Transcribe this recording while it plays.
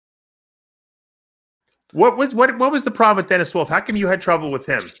What was the problem with Dennis Wolf? How come you had trouble with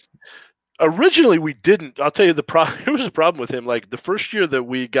him? Originally, we didn't. I'll tell you the problem. There was a problem with him. Like the first year that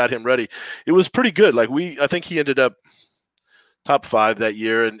we got him ready, it was pretty good. Like I think he ended up top 5 that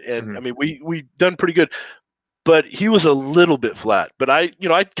year, and I mean, we done pretty good. But he was a little bit flat. But I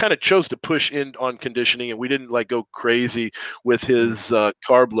kind of chose to push in on conditioning, and we didn't like go crazy with his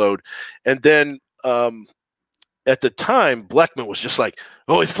carb load. And then at the time, Bleckman was just like,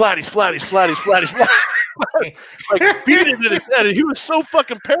 "Oh, he's flat, he's flat, he's flat, he's flat, he's flat." Like beat it in his head, and he was so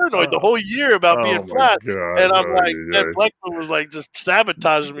fucking paranoid the whole year about being flat. God, and I'm like, and Bleckman was like just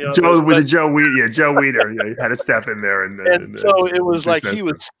sabotaging me. Joe Weider, had to step in there, and so it was like he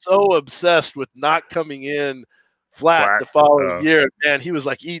was so obsessed with not coming in flat the following year. Man, he was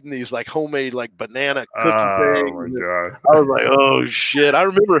like eating these like homemade like banana cookie things. Oh my God! I was like, oh shit! I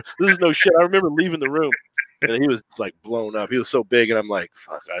remember this is no shit. I remember leaving the room. And he was like blown up. He was so big, and I'm like,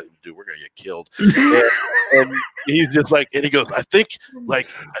 "Fuck, dude, we're gonna get killed." and he's just like, and he goes, "I think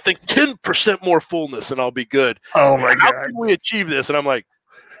 10% more fullness, and I'll be good." Oh my God! How can we achieve this? And I'm like,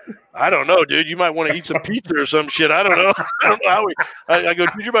 I don't know, dude. You might want to eat some pizza or some shit. I don't know. I don't know how I go,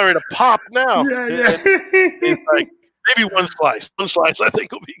 dude, you're about ready to pop now. Yeah. He's like, maybe one slice. I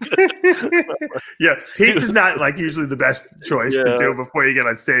think will be good. Yeah, pizza's not like usually the best choice to do before you get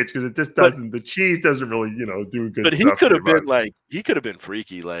on stage because it just doesn't. The cheese doesn't really, do good. But he could have been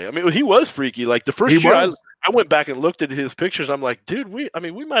freaky. Like, I mean, he was freaky. Like the first year, I went back and looked at his pictures. I'm like, dude, we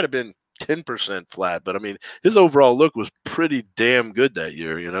might have been 10% flat, but I mean, his overall look was pretty damn good that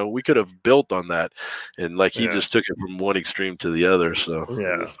year. We could have built on that, and like he just took it from one extreme to the other. So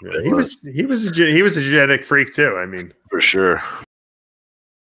he was a genetic freak too. I mean, for sure.